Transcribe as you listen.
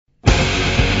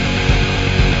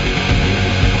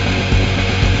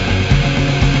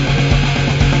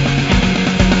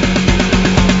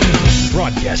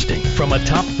Broadcasting from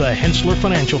atop the Hensler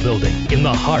Financial Building in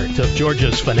the heart of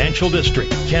Georgia's financial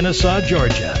district, Kennesaw,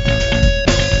 Georgia.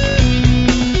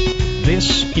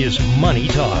 This is Money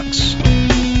Talks.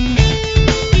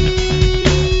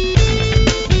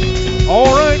 All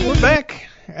right, we're back.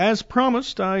 As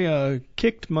promised, I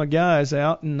kicked my guys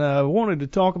out and wanted to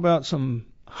talk about some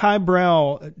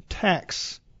highbrow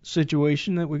tax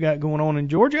situation that we got going on in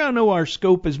Georgia. I know our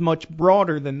scope is much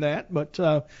broader than that, but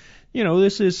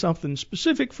this is something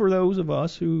specific for those of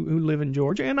us who live in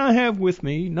Georgia. And I have with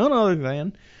me none other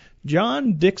than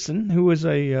John Dixon, who is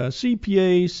a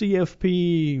CPA,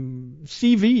 CFP,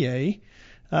 CVA.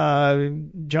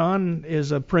 John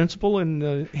is a principal in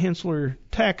the Hensler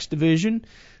Tax Division.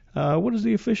 What is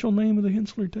the official name of the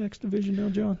Hensler Tax Division now,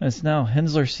 John? It's now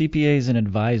Hensler CPAs and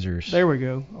Advisors. There we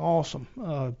go. Awesome.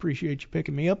 Appreciate you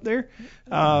picking me up there.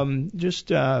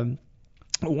 Just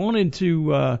wanted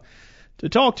to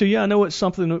talk to you. I know it's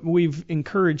something that we've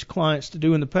encouraged clients to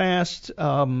do in the past.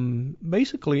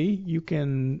 Basically, you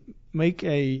can make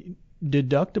a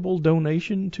deductible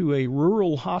donation to a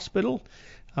rural hospital.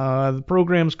 The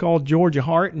program's called Georgia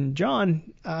Heart. And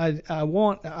John, I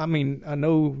know,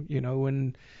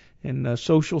 in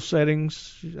social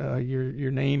settings,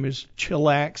 your name is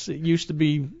Chillax. It used to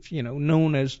be,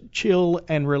 known as Chill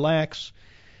and Relax.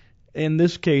 In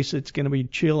this case, it's going to be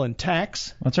Chill and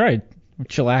Tax. That's right. We're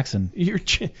chillaxing. We're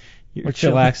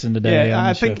chillaxing today. Yeah,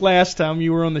 I think last time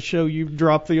you were on the show, you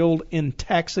dropped the old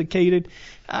intoxicated.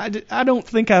 I don't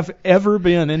think I've ever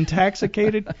been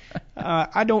intoxicated.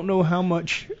 I don't know how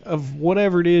much of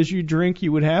whatever it is you drink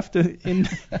you would have to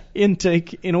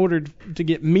intake in order to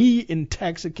get me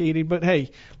intoxicated. But,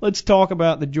 hey, let's talk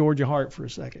about the Georgia Heart for a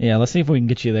second. Yeah, let's see if we can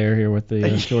get you there here with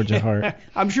the Georgia Heart.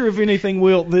 I'm sure if anything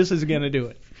will, this is going to do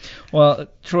it. Well,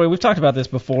 Troy, we've talked about this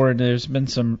before, and there's been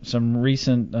some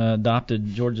recent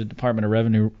adopted Georgia Department of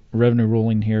Revenue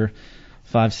ruling here,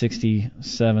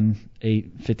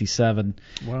 567-857.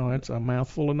 Well, that's a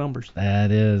mouthful of numbers.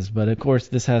 That is, but of course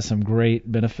this has some great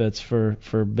benefits for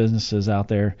businesses out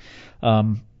there.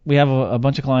 We have a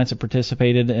bunch of clients that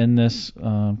participated in this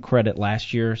credit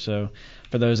last year, so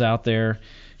for those out there,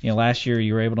 last year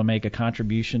you were able to make a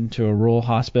contribution to a rural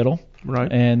hospital.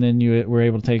 Right. And then you were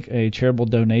able to take a charitable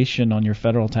donation on your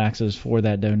federal taxes for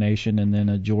that donation and then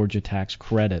a Georgia tax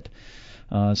credit.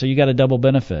 So you got a double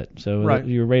benefit. So right.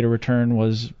 Your rate of return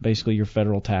was basically your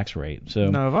federal tax rate.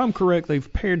 So now, if I'm correct,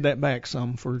 they've pared that back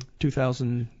some for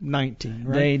 2019,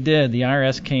 right? They did. The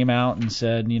IRS came out and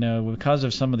said, because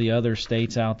of some of the other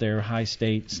states out there, high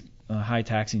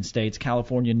taxing states,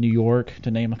 California, New York,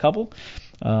 to name a couple,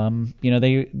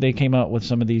 they came out with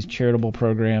some of these charitable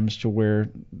programs to where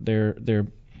their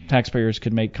taxpayers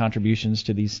could make contributions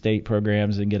to these state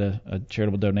programs and get a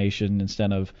charitable donation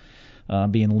instead of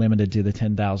being limited to the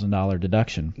 $10,000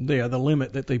 deduction. Yeah, the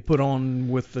limit that they put on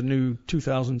with the new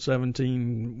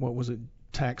 2017,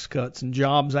 Tax Cuts and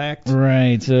Jobs Act.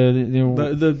 Right. So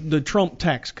the Trump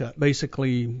tax cut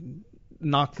basically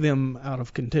knocked them out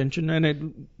of contention, and it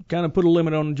kind of put a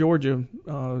limit on Georgia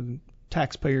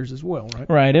taxpayers as well, right?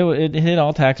 Right. It hit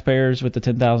all taxpayers with the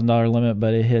 $10,000 limit,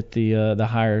 but it hit the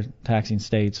higher taxing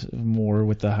states more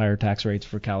with the higher tax rates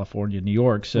for California and New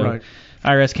York. So right.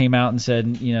 IRS came out and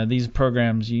said, these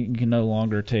programs, you can no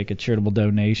longer take a charitable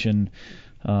donation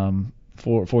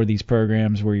for these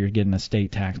programs where you're getting a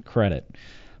state tax credit.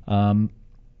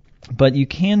 But you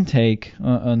can take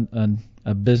a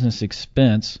business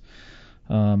expense,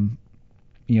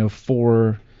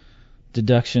 for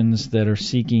deductions that are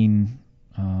seeking,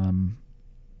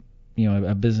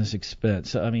 a business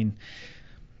expense.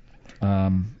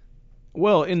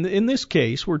 Well, in this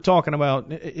case, we're talking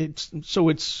about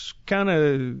it's kind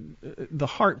of the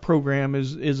Heart program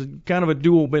is kind of a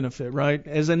dual benefit, right?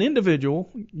 As an individual,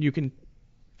 you can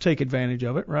take advantage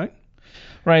of it, right?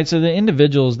 Right. So the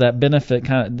individuals that benefit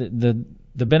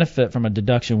the benefit from a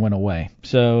deduction went away.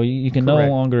 So you can Correct.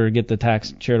 no longer get the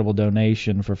tax charitable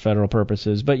donation for federal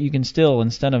purposes, but you can still,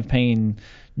 instead of paying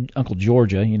Uncle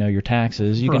Georgia, your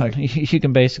taxes, you right. can you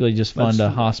can basically just fund a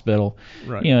hospital,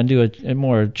 right. And do a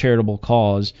more charitable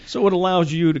cause. So it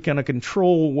allows you to kind of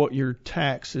control what your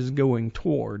tax is going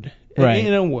toward. Right.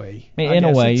 In a way. In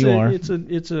a way, you are.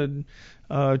 It's a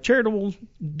charitable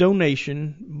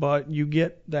donation, but you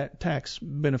get that tax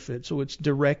benefit, so it's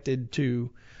directed to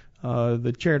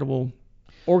the charitable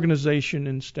organization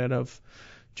instead of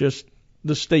just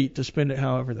the state to spend it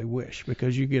however they wish,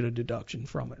 because you get a deduction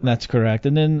from it. Right? That's correct.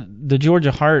 And then the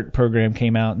Georgia Heart program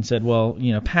came out and said, well,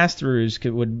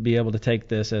 pass-throughs would be able to take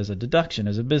this as a deduction,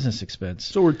 as a business expense.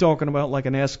 So we're talking about like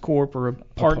an S corp or a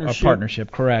partnership. A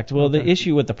partnership, correct. Well, okay. The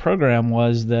issue with the program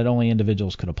was that only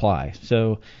individuals could apply.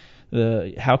 So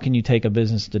how can you take a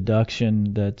business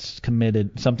deduction that's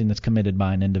committed, something that's committed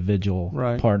by an individual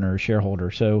partner or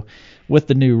shareholder. So with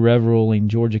the new rev ruling,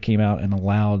 Georgia came out and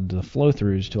allowed the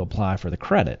flow-throughs to apply for the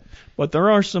credit. But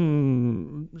there are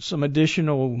some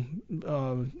additional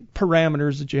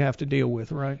parameters that you have to deal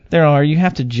with, right? There are. You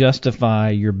have to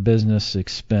justify your business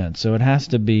expense. So it has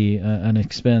to be an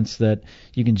expense that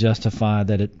you can justify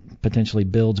that it potentially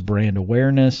builds brand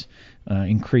awareness,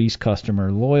 increase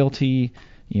customer loyalty.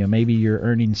 Maybe you're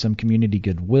earning some community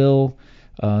goodwill,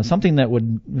 something that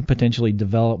would potentially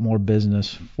develop more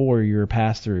business for your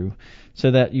pass-through,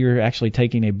 so that you're actually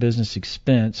taking a business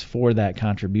expense for that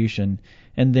contribution,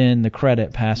 and then the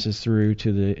credit passes through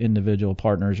to the individual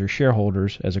partners or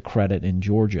shareholders as a credit in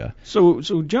Georgia. So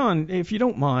John, if you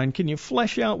don't mind, can you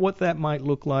flesh out what that might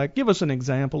look like? Give us an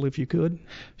example if you could.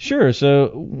 Sure. So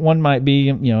one might be,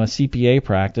 a CPA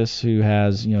practice who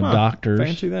has, doctors.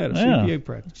 Fancy that, CPA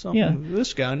practice. Something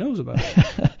this guy knows about.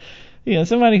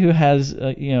 Somebody who has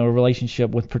a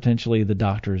relationship with potentially the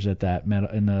doctors at that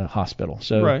in the hospital.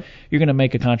 So you're going to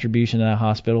make a contribution to that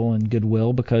hospital in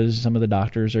goodwill because some of the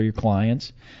doctors are your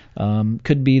clients.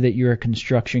 Could be that you're a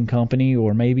construction company,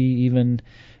 or maybe even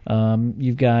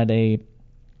you've got a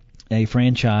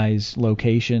franchise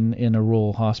location in a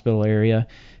rural hospital area,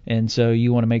 and so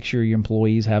you want to make sure your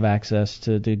employees have access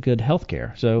to good health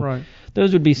care. So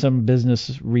those would be some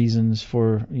business reasons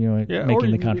for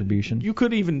making the contribution. You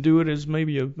could even do it as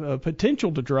maybe a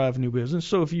potential to drive new business.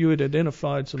 So if you had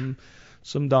identified some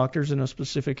doctors in a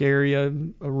specific area,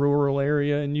 a rural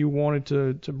area, and you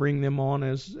wanted to bring them on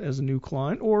as a new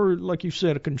client, or like you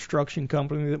said, a construction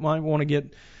company that might want to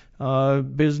get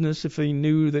business if they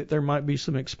knew that there might be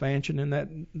some expansion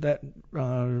in that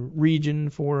region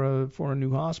for a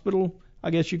new hospital. I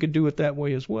guess you could do it that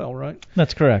way as well, right?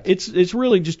 That's correct. It's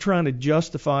really just trying to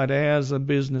justify it as a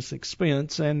business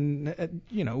expense, and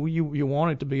you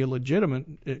want it to be a legitimate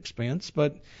expense,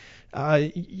 but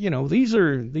these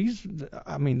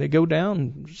they go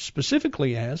down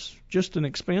specifically as just an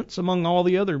expense among all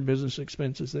the other business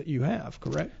expenses that you have,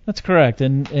 correct? That's correct.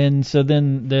 And so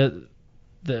then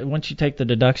once you take the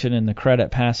deduction and the credit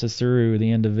passes through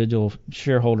the individual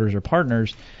shareholders or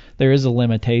partners, there is a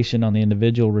limitation on the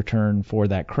individual return for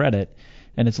that credit,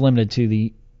 and it's limited to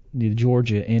the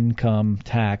Georgia income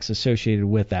tax associated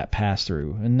with that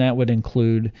pass-through, and that would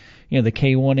include the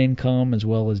K-1 income as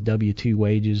well as W-2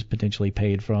 wages potentially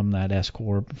paid from that S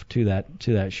corp to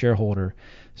that shareholder.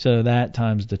 So that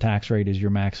times the tax rate is your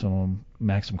maximum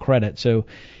credit. So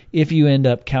if you end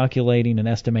up calculating and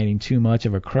estimating too much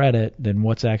of a credit than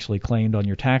what's actually claimed on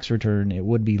your tax return, it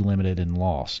would be limited and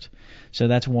lost. So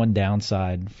that's one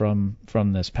downside from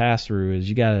this pass-through is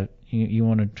you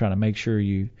want to try to make sure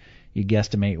you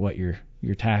guesstimate what your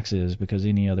tax is, because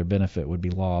any other benefit would be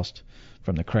lost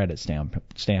from the credit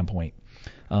standpoint.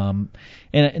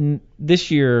 And this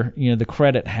year, the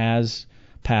credit has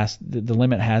passed, the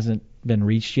limit hasn't been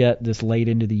reached yet this late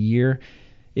into the year.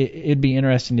 It'd be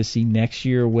interesting to see next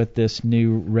year with this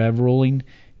new rev ruling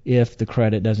if the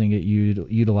credit doesn't get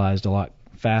utilized a lot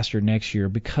faster next year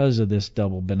because of this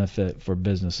double benefit for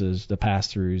businesses, the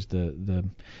pass-throughs, the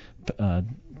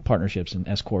partnerships and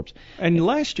S corps. And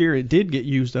last year it did get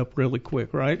used up really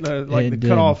quick, right? The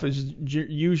cutoff is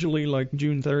usually like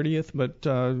June 30th, but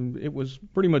it was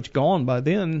pretty much gone by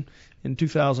then in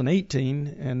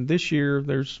 2018, and this year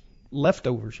there's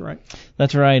leftovers, right?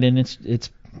 That's right, and it's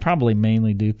probably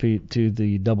mainly due to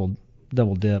the double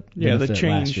dip benefit the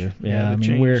change last year. I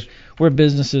mean, where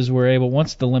businesses were able,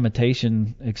 once the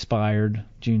limitation expired,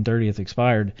 June 30th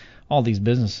expired, all these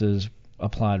businesses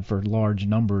applied for large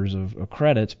numbers of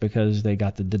credits because they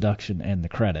got the deduction and the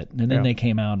credit, and then they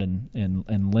came out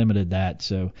and limited that.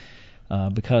 So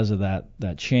because of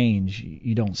that change,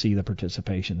 you don't see the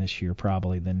participation this year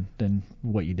probably than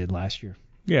what you did last year.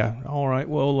 Yeah. All right.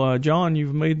 Well, John,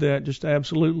 you've made that just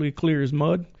absolutely clear as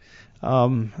mud.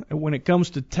 When it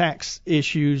comes to tax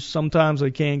issues, sometimes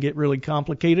they can get really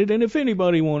complicated, and if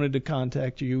anybody wanted to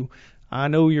contact you, I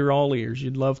know you're all ears.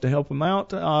 You'd love to help them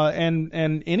out,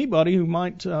 and anybody who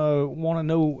might want to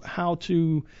know how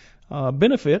to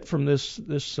benefit from this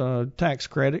tax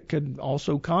credit could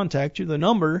also contact you. The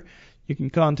number you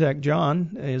can contact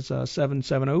John is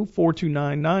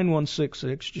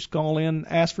 770-429-9166. Just call in,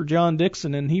 ask for John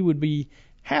Dixon, and he would be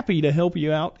happy to help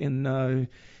you out in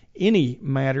any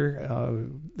matter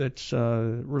that's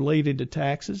related to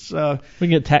taxes. We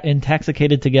get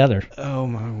intoxicated together. Oh,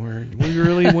 my word. We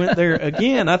really went there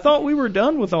again. I thought we were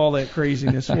done with all that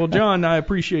craziness. Well, John, I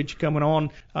appreciate you coming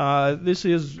on. This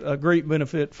is a great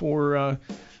benefit for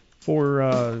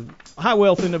high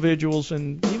wealth individuals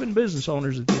and even business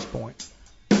owners at this point.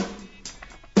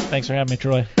 Thanks for having me,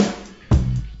 Troy.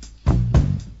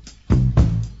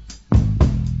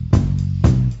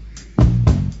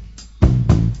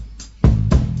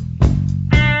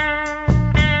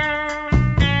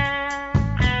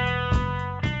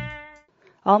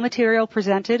 All material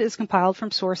presented is compiled from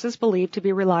sources believed to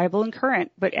be reliable and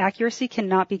current, but accuracy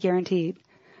cannot be guaranteed.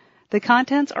 The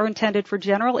contents are intended for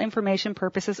general information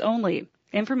purposes only.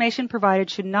 Information provided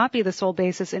should not be the sole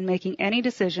basis in making any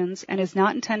decisions and is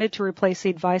not intended to replace the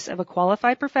advice of a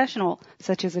qualified professional,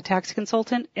 such as a tax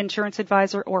consultant, insurance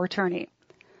advisor, or attorney.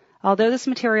 Although this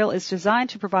material is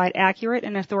designed to provide accurate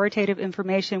and authoritative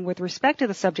information with respect to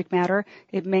the subject matter,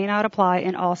 it may not apply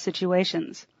in all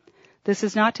situations. This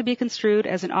is not to be construed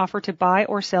as an offer to buy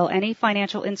or sell any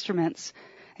financial instruments.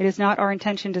 It is not our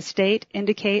intention to state,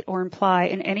 indicate, or imply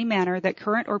in any manner that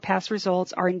current or past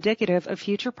results are indicative of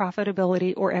future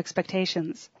profitability or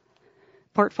expectations.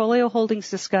 Portfolio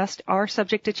holdings discussed are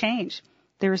subject to change.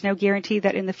 There is no guarantee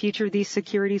that in the future these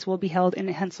securities will be held in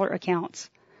Henssler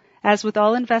accounts. As with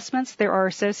all investments, there are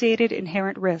associated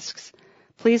inherent risks.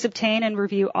 Please obtain and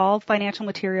review all financial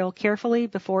material carefully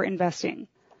before investing.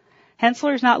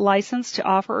 Henssler is not licensed to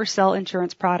offer or sell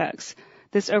insurance products.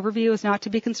 This overview is not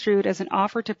to be construed as an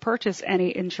offer to purchase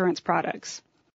any insurance products.